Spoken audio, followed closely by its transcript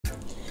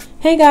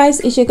Hey guys,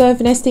 it's your girl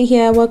Vanessa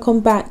here. Welcome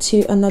back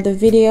to another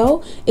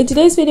video. In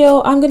today's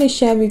video, I'm going to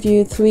share with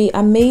you 3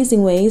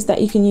 amazing ways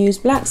that you can use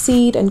black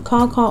seed and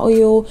Karkar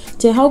oil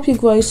to help you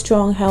grow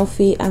strong,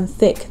 healthy and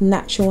thick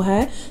natural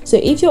hair. So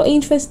if you're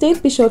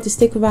interested, be sure to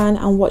stick around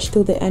and watch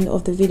till the end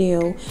of the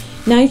video.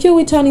 Now, if you're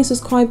a returning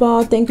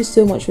subscriber, thank you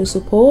so much for your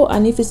support.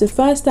 And if it's the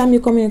first time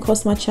you're coming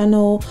across my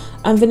channel,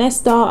 I'm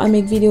Vanessa. I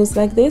make videos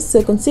like this,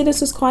 so consider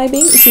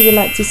subscribing if you would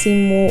like to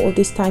see more of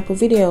this type of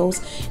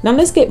videos. Now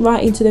let's get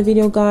right into the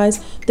video, guys.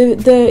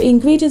 The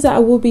ingredients that I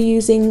will be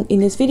using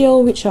in this video,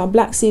 which are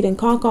black seed and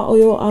Karkar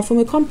oil, are from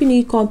a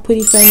company called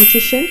Pretty Fair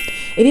Nutrition.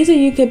 It is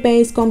a UK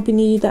based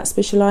company that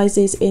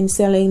specializes in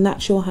selling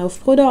natural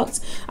health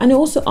products, and they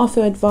also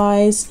offer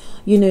advice,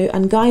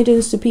 and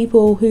guidance to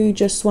people who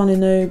just want to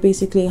know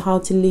basically how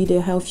to lead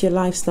a healthier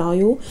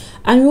lifestyle.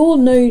 And we all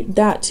know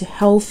that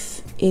health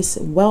is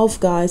wealth,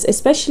 guys,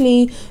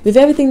 especially with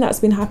everything that's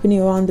been happening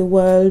around the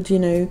world.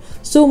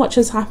 So much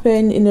has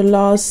happened in the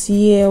last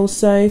year or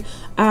so,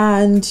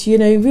 and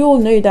we all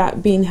know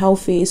that being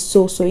healthy is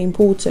so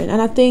important.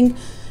 And I think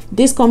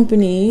this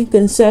company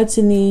can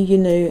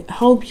certainly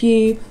help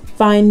you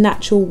find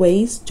natural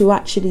ways to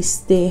actually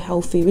stay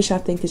healthy, which I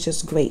think is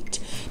just great.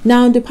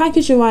 Now, the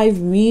package arrived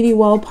really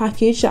well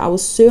packaged. I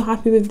was so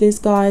happy with this,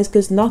 guys,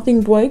 because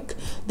nothing broke.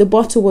 The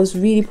bottle was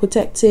really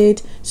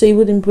protected, so it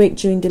wouldn't break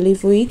during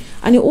delivery.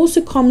 And it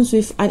also comes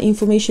with an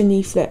information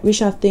leaflet,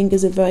 which I think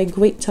is a very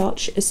great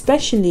touch,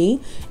 especially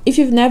if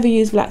you've never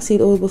used black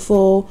seed oil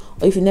before,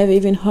 or if you've never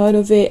even heard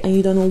of it and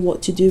you don't know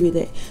what to do with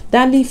it.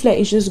 That leaflet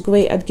is just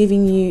great at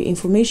giving you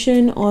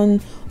information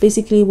on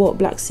basically what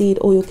black seed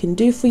oil can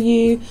do for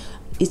you,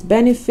 its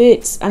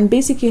benefits, and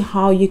basically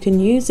how you can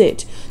use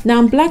it.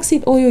 Now, black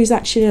seed oil is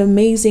actually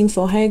amazing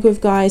for hair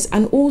growth, guys,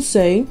 and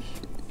also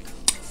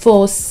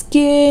for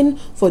skin,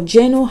 for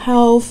general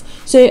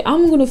health. So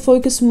I'm going to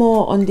focus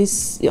more on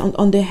this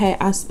on the hair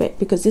aspect,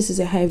 because this is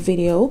a hair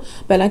video,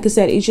 but like I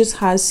said, it just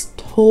has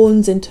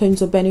tons and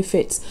tons of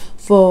benefits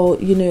for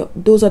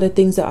those are the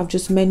things that I've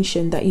just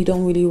mentioned that you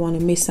don't really want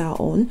to miss out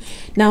on.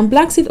 Now,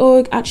 black seed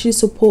oil actually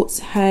supports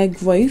hair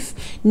growth.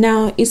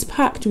 Now, it's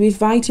packed with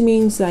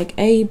vitamins like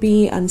A,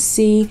 B and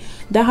C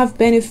that have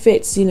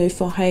benefits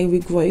for hair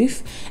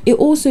regrowth. It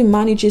also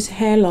manages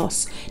hair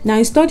loss. Now,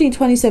 a study in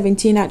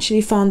 2017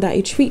 actually found that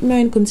a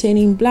treatment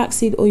containing black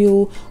seed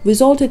oil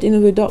resulted in a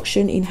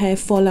reduction in hair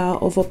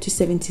fallout of up to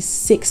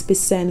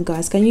 76%,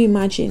 guys. Can you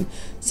imagine?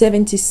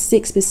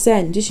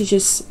 76%. This is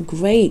just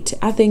great.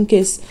 I think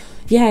it's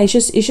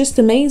just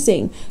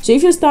amazing. So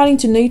if you're starting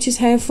to notice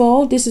hair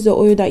fall, this is the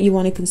oil that you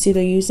want to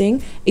consider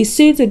using. It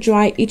soothes a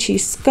dry, itchy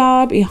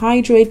scalp, it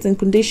hydrates and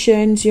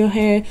conditions your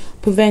hair,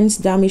 prevents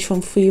damage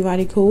from free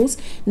radicals.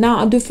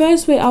 Now, the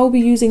first way I will be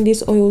using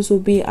these oils will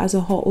be as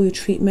a hot oil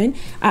treatment.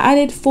 I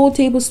added 4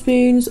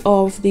 tablespoons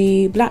of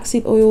the black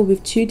seed oil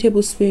with 2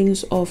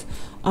 tablespoons of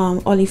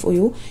olive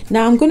oil.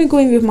 Now I'm going to go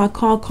in with my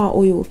Karkar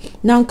oil.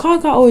 Now,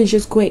 Karkar oil is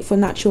just great for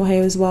natural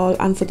hair as well,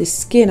 and for the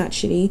skin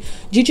actually.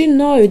 Did you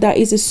know that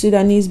is a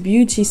Sudanese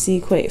beauty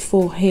secret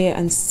for hair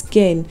and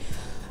skin?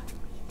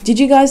 Did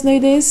you guys know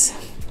this?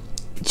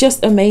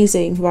 Just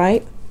amazing,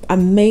 right?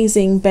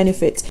 Amazing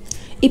benefits.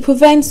 It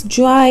prevents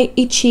dry,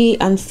 itchy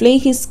and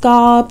flaky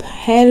scalp,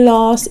 hair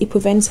loss. It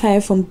prevents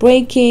hair from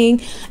breaking.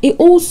 It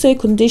also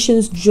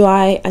conditions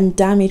dry and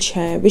damaged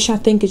hair, which I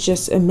think is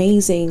just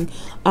amazing,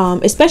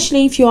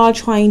 especially if you are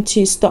trying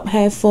to stop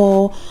hair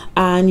fall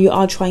and you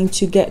are trying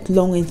to get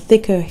long and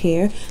thicker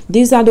hair.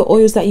 These are the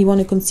oils that you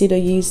want to consider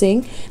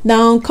using.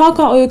 Now,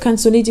 Karkar oil can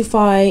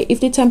solidify if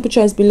the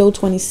temperature is below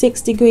 26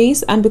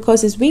 degrees, and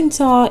because it's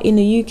winter in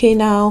the UK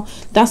now,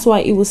 that's why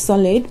it was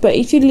solid. But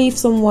if you live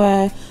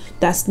somewhere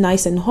that's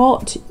nice and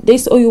hot,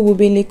 this oil will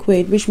be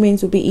liquid, which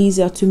means it will be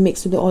easier to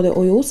mix with the other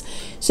oils.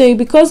 So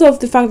because of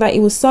the fact that it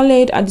was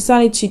solid, I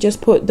decided to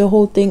just put the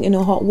whole thing in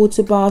a hot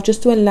water bath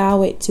just to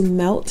allow it to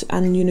melt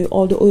and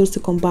all the oils to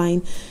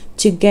combine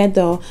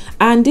together.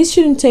 And this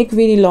shouldn't take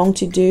really long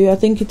to do. I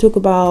think it took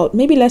about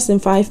maybe less than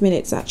 5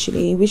 minutes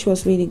actually, which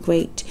was really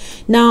great.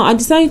 Now, I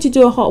decided to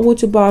do a hot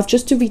water bath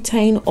just to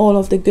retain all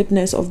of the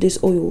goodness of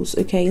these oils,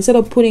 okay, instead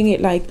of putting it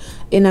like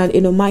in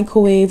a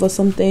microwave or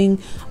something.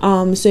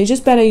 So it's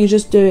just better you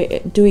just do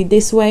it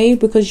this way,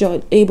 because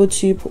you're able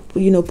to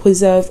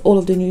preserve all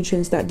of the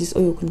nutrients that this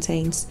oil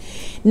contains.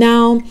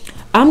 Now,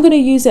 I'm going to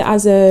use it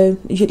as a,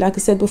 like I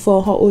said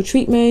before, hot oil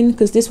treatment,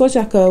 because this was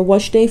like a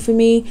wash day for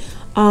me.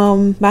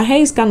 My hair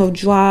is kind of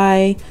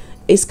dry,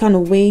 it's kind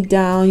of weighed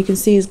down. You can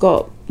see it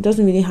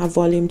doesn't really have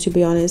volume, to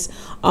be honest.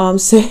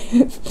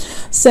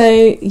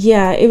 So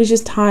yeah, it was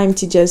just time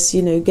to just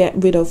get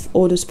rid of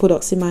all those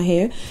products in my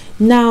hair.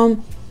 Now,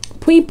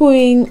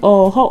 pre-pooing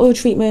or hot oil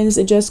treatments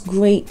are just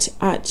great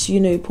at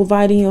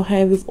providing your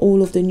hair with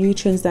all of the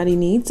nutrients that it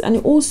needs, and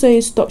it also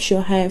stops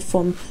your hair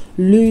from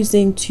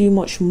losing too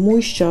much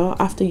moisture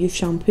after you've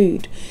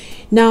shampooed.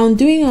 Now,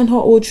 doing an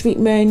hot oil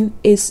treatment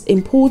is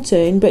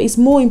important, but it's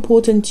more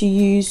important to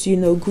use, you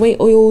know, great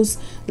oils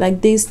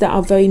like this that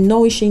are very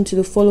nourishing to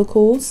the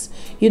follicles,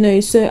 you know.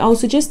 So I'll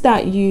suggest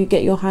that you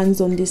get your hands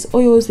on these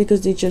oils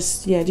because they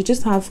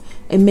just have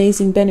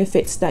amazing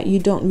benefits that you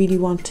don't really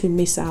want to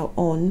miss out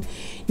on.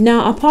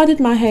 Now, I parted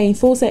my hair in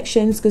 4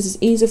 sections because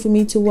it's easier for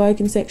me to work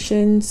in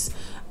sections.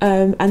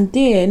 And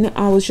then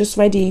I was just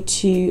ready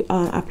to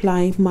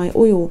apply my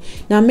oil.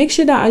 Now make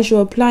sure that as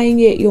you're applying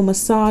it, you're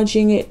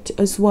massaging it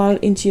as well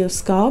into your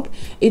scalp.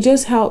 It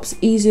just helps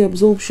ease the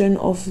absorption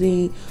of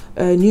the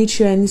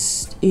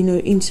nutrients, you know,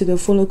 into the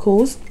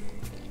follicles,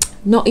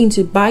 not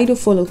into by the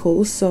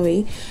follicles,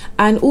 sorry.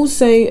 And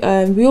also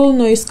we all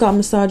know scalp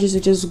massages are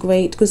just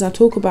great because I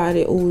talk about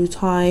it all the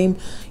time.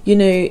 You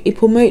know, it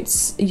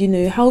promotes, you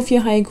know, healthier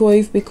hair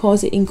growth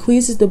because it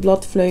increases the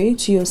blood flow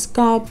to your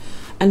scalp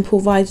and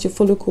provides your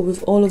follicle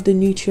with all of the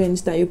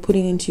nutrients that you're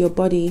putting into your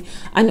body.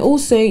 And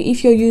also,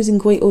 if you're using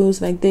great oils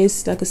like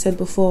this, like I said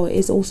before,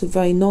 it's also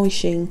very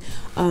nourishing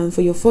for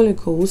your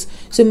follicles.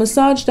 So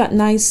massage that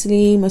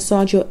nicely,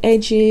 massage your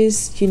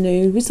edges. You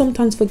know, we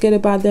sometimes forget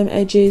about them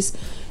edges.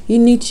 You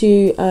need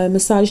to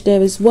massage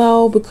there as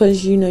well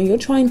because, you know, you're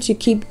trying to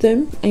keep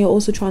them and you're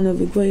also trying to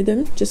regrow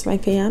them, just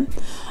like I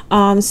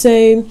am.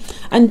 So,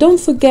 and don't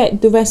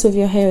forget the rest of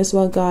your hair as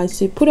well, guys.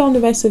 So put on the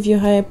rest of your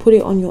hair, put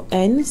it on your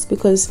ends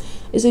because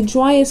it's the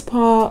driest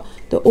part,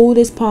 the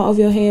oldest part of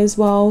your hair as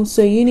well.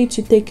 So you need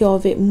to take care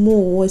of it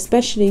more,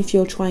 especially if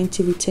you're trying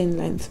to retain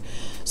length.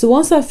 So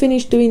once I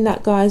finished doing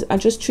that, guys, I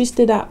just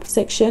twisted that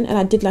section and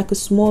I did like a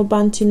small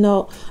bunting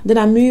knot. Then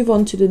I move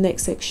on to the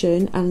next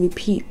section and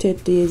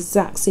repeated the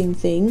exact same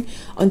thing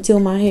until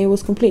my hair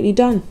was completely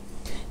done.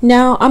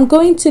 Now I'm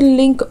going to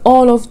link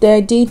all of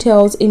their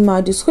details in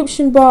my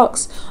description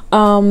box.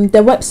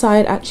 Their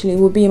website actually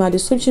will be in my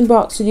description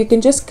box, so you can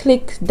just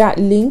click that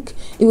link.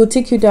 It will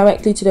take you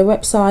directly to the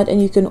website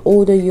and you can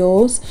order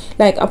yours.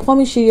 Like, I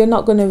promise you, you're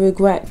not going to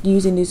regret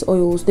using these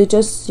oils. They're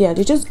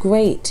just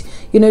great.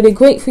 You know, they're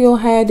great for your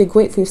hair, they're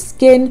great for your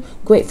skin,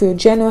 great for your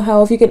general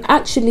health. You can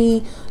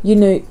actually, you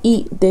know,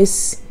 eat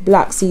this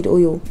black seed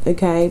oil,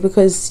 okay,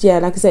 because yeah,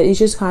 like I said, it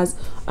just has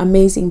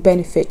amazing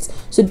benefits.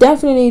 So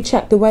definitely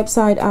check the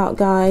website out,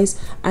 guys,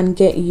 and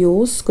get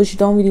yours because you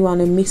don't really want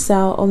to miss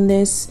out on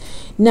this.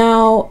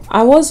 Now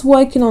I was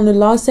working on the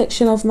last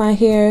section of my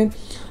hair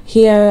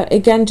here,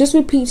 again just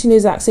repeating the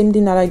exact same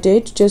thing that I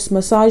did, just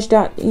massage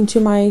that into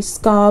my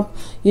scalp,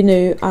 you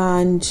know,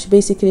 and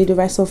basically the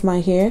rest of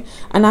my hair.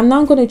 And I'm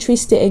now going to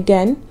twist it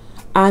again,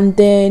 and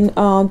then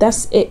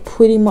that's it,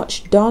 pretty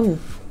much done.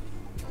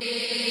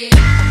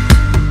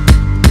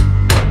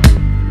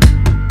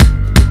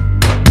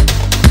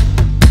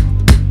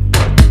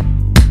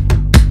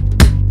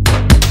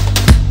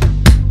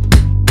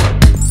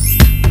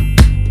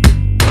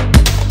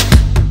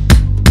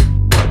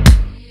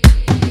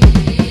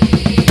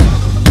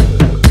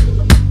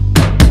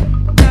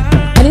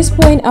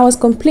 Point I was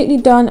completely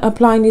done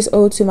applying this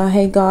oil to my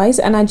hair, guys,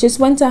 and I just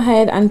went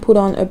ahead and put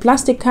on a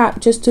plastic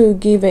cap just to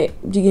give it,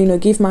 you know,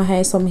 give my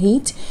hair some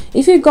heat.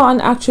 If you've got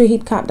an actual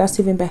heat cap, that's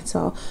even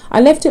better.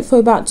 I left it for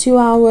about 2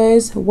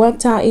 hours,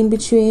 worked out in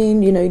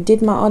between, you know,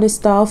 did my other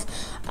stuff,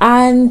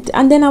 and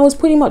then I was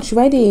pretty much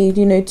ready,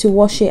 you know, to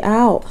wash it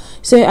out.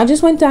 So I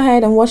just went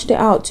ahead and washed it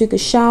out, took a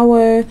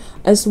shower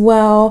as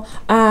well,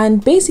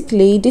 and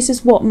basically this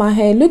is what my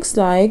hair looks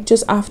like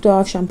just after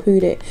I've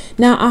shampooed it.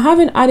 Now I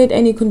haven't added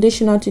any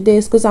conditioner to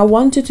this because I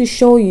wanted to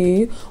show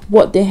you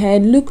what the hair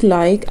looked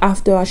like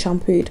after I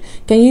shampooed.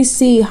 Can you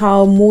see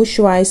how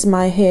moisturized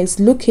my hair is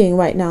looking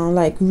right now?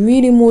 Like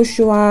really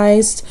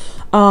moisturized.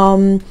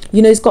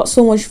 You know, it's got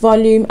so much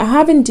volume. I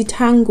haven't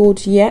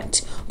detangled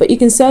yet, but you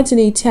can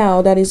certainly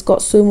tell that it's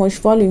got so much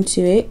volume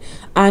to it.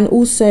 And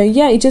also,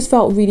 yeah, it just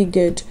felt really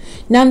good.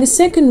 Now the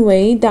second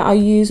way that I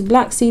use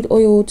black seed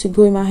oil to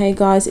grow my hair,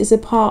 guys, is a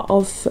part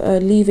of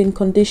leave-in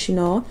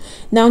conditioner.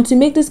 Now to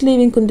make this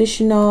leave-in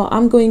conditioner,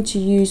 I'm going to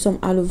use some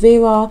aloe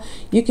vera.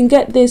 You can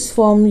get this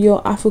from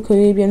your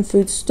Afro-Caribbean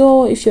food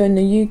store if you're in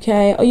the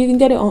UK, or you can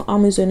get it on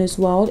Amazon as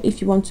well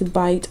if you want to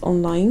buy it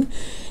online.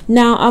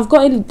 Now I've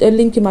got a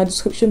link in my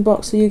description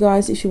box for you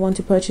guys if you want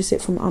to purchase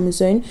it from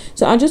Amazon.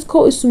 So I just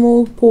cut a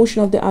small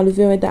portion of the aloe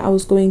vera that I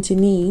was going to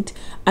need,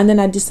 and then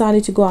I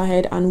decided to go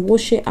ahead and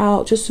wash it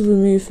out just to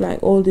remove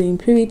like all the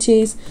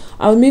impurities.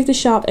 I'll remove the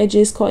sharp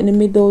edges, cut in the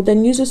middle,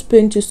 then use a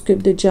spoon to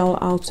scoop the gel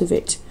out of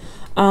it.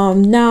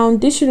 Now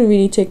this shouldn't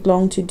really take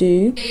long to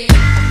do.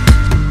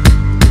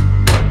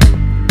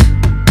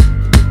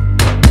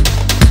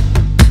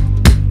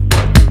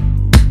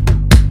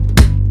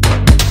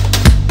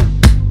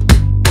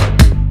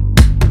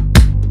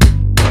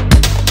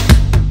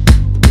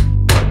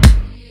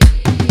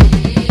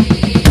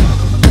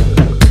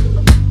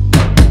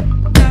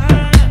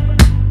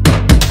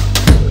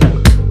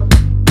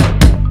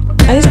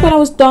 When I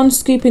was done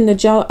scooping the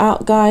gel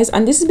out, guys,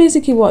 and this is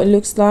basically what it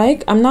looks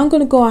like. I'm now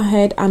going to go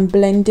ahead and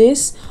blend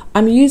this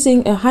I'm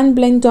using a hand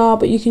blender,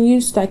 but you can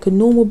use like a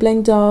normal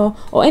blender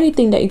or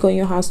anything that you got in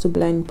your house to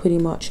blend pretty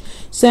much.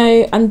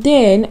 So, and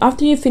then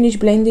after you finish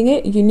blending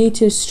it, you need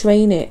to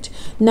strain it.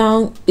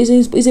 Now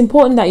it's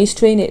important that you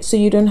strain it so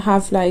you don't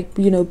have like,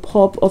 you know,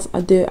 pop of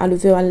the aloe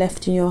vera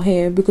left in your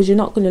hair, because you're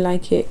not going to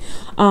like it.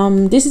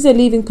 This is a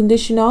leave-in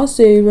conditioner,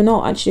 so we're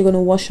not actually going to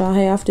wash our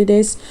hair after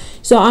this.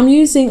 So I'm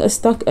using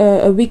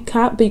a wig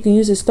cap, but you can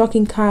use a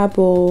stocking cap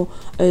or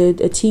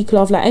a tea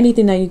cloth, like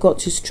anything that you got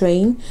to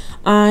strain.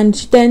 And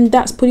then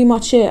that's pretty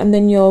much it, and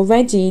then you're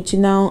ready to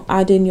now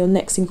add in your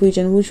next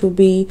ingredient, which will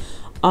be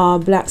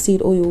black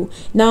seed oil.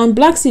 Now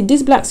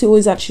this black seed oil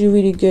is actually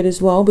really good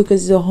as well,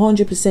 because it's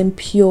 100%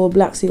 pure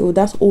black seed oil.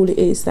 That's all it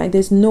is. Like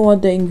there's no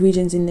other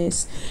ingredients in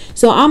this.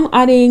 So I'm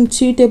adding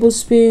 2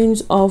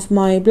 tablespoons of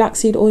my black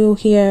seed oil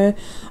here,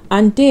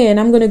 and then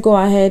I'm gonna go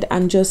ahead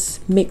and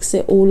just mix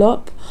it all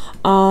up.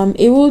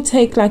 It will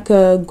take like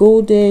a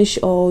goldish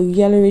or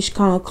yellowish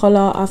kind of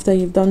color after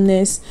you've done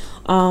this,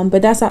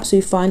 but that's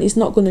absolutely fine. It's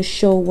not going to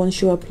show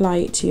once you apply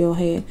it to your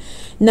hair.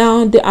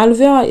 Now the aloe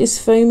vera is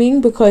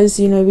foaming because,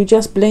 you know, we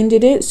just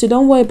blended it, so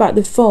don't worry about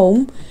the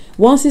foam.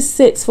 Once it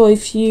sits for a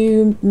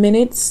few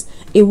minutes,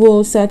 it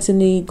will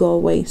certainly go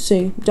away,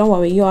 so don't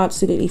worry, you're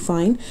absolutely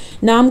fine.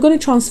 Now I'm going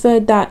to transfer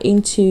that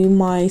into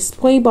my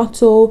spray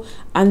bottle,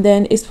 and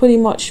then it's pretty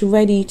much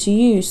ready to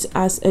use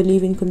as a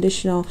leave-in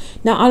conditioner.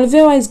 Now aloe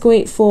vera is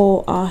great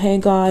for our hair,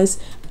 guys,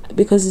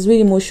 because it's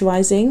really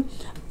moisturizing.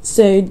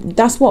 So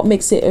that's what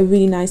makes it a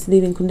really nice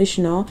leave-in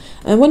conditioner.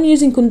 And when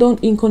using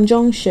in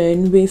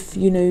conjunction with,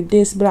 you know,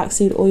 this black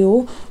seed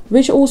oil,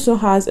 which also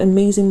has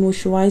amazing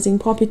moisturizing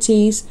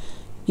properties,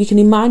 you can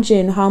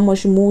imagine how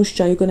much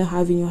moisture you're going to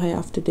have in your hair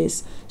after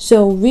this.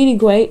 So really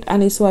great,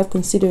 and it's worth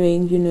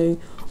considering, you know,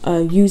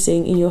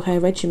 using in your hair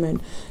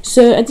regimen.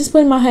 So at this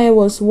point my hair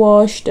was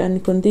washed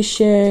and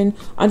conditioned.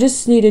 I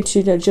just needed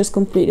to just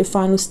complete the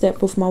final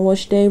step of my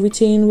wash day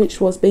routine, which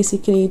was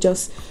basically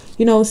just,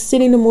 you know,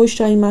 sealing the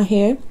moisture in my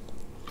hair.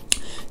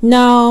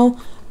 Now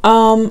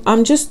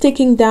I'm just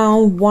taking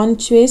down 1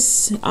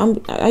 twist.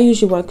 I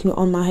usually work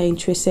on my hair in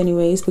twists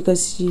anyways,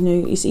 because, you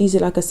know, it's easy,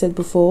 like I said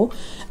before.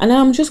 And then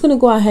I'm just going to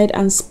go ahead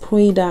and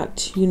spray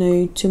that, you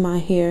know, to my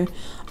hair.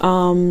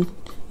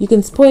 You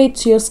can spray it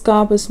to your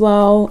scalp as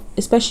well,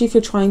 especially if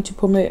you're trying to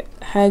promote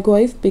hair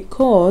growth,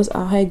 because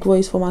our hair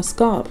grows from our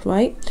scalp,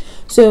 right?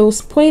 So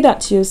spray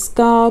that to your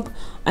scalp,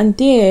 and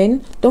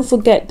then don't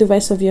forget the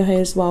rest of your hair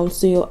as well,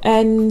 so your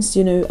ends,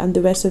 you know, and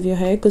the rest of your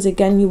hair, because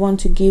again you want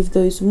to give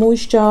those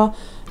moisture,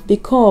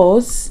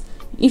 because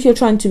if you're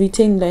trying to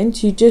retain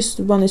length, you just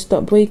want to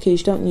stop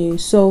breakage, don't you?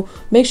 So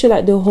make sure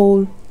that the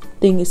whole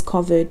thing is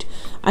covered.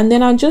 And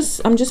then I'm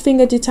just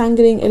finger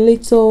detangling a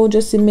little,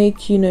 just to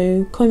make, you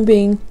know,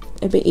 combing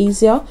a bit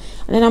easier.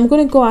 And then I'm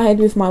going to go ahead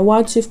with my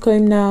wide tooth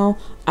comb now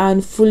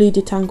and fully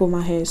detangle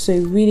my hair, so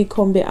really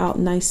comb it out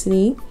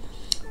nicely.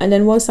 And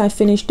then once I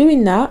finish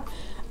doing that,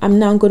 I'm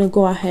now going to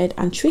go ahead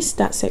and twist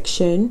that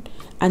section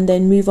and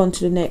then move on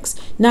to the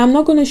next. Now I'm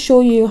not going to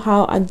show you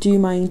how I do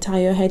my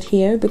entire head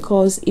here,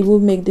 because it will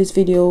make this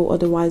video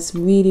otherwise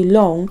really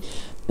long,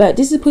 but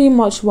this is pretty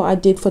much what I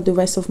did for the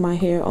rest of my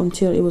hair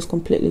until it was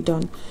completely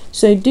done.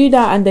 So do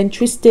that and then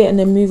twist it and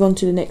then move on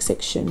to the next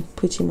section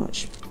pretty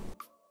much.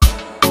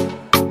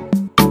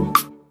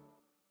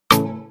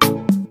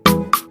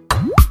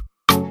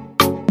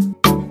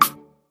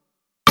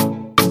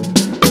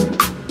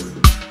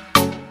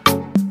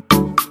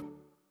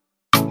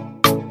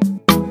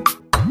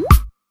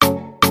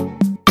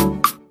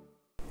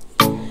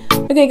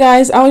 Okay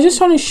guys, I was just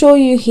trying to show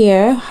you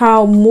here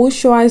how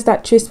moisturized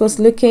that twist was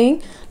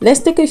looking. Let's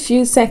take a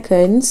few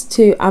seconds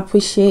to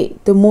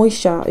appreciate the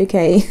moisture.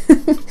 Okay,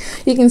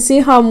 you can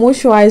see how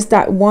moisturized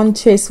that one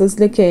twist was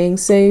looking,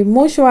 so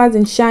moisturized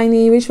and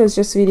shiny, which was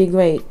just really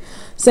great.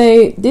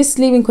 So this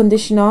leave-in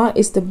conditioner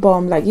is the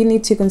bomb. Like, you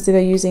need to consider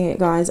using it,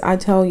 guys, I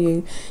tell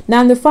you.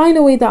 Now the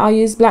final way that I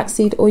use black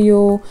seed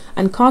oil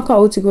and Karkar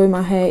oil to grow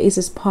my hair is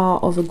as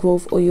part of a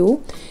growth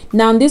oil.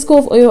 Now this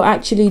growth oil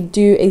actually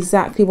do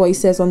exactly what it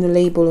says on the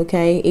label.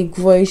 Okay, it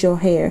grows your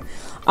hair.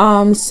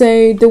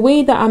 So the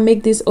way that I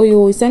make this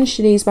oil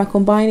essentially is by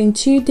combining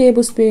 2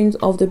 tablespoons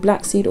of the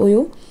black seed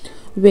oil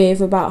with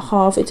about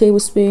half a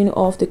tablespoon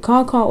of the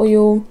Karkar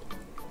oil.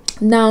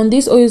 Now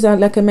these oils are,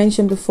 like I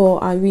mentioned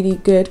before, are really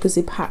good because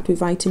they're packed with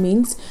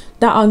vitamins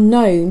that are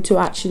known to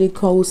actually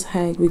cause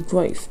hair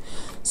regrowth.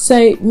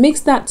 So mix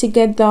that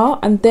together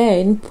and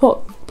then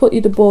put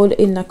the bowl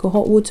in like a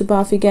hot water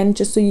bath again,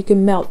 just so you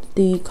can melt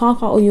the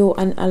Karkar oil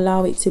and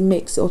allow it to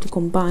mix or to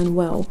combine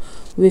well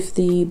with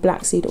the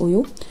black seed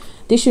oil.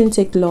 This shouldn't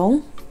take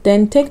long.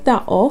 Then take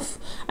that off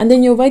and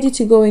then you're ready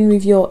to go in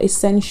with your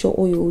essential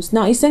oils.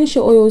 Now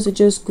essential oils are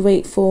just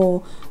great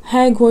for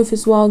hair growth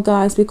as well,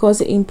 guys, because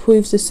it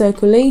improves the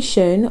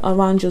circulation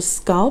around your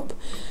scalp,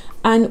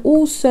 and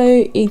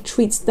also it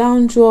treats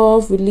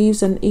dandruff,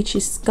 relieves an itchy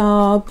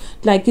scalp.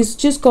 Like, it's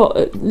just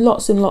got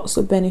lots and lots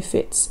of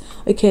benefits.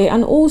 Okay,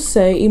 and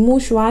also it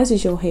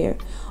moisturizes your hair.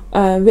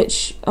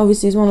 which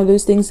obviously is one of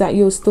those things that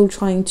you're still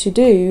trying to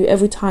do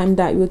every time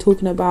that you're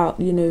talking about,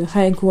 you know,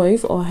 hair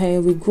growth or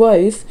hair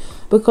regrowth,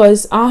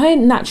 because our hair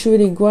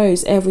naturally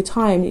grows every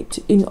time,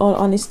 in all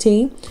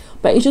honesty,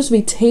 but it's just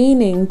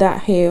retaining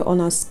that hair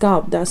on our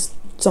scalp that's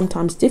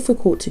sometimes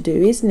difficult to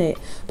do, isn't it?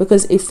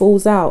 Because it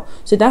falls out.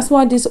 So that's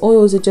why these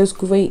oils are just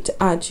great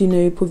at, you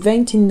know,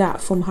 preventing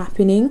that from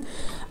happening.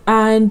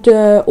 And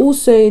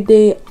also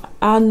they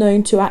are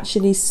known to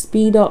actually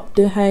speed up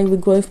the hair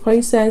regrowth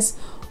process,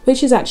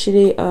 which is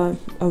actually a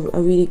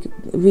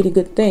really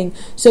good thing.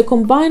 So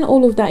combine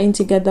all of that in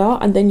together,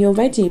 and then you're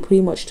ready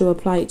pretty much to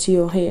apply it to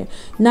your hair.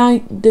 Now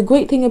the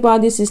great thing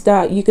about this is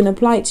that you can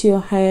apply it to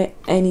your hair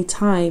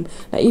anytime.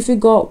 Like if you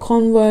got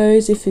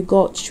cornrows, if you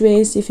got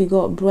twists, if you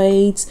got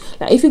braids,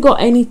 like if you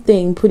got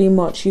anything, pretty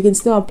much you can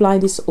still apply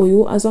this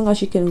oil as long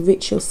as you can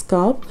reach your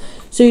scalp.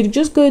 So you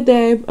just go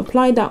there,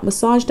 apply that,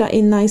 massage that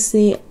in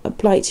nicely,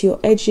 apply it to your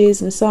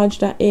edges, massage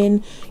that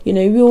in. You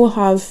know, we all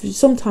have,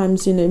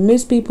 sometimes, you know,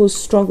 most people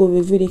struggle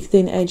with really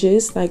thin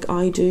edges like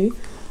I do.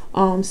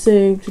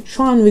 So to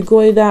try and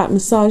regrow that,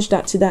 massage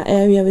that to that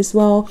area as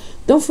well.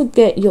 Don't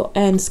forget your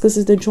ends, because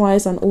it's the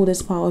driest and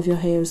oldest part of your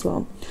hair as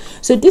well.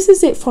 So this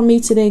is it from me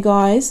today,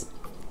 guys.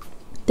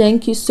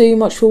 Thank you so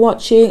much for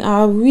watching.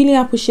 I really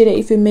appreciate it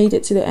if you made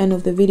it to the end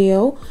of the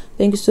video.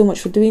 Thank you so much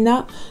for doing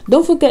that.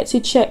 Don't forget to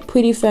check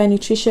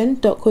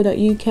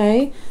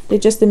prettyfairnutrition.co.uk. They're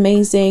just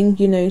amazing,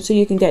 you know, so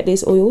you can get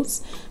these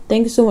oils.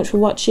 Thank you so much for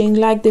watching.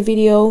 Like the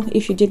video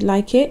if you did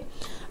like it,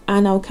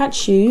 and I'll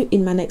catch you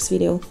in my next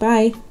video.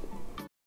 Bye.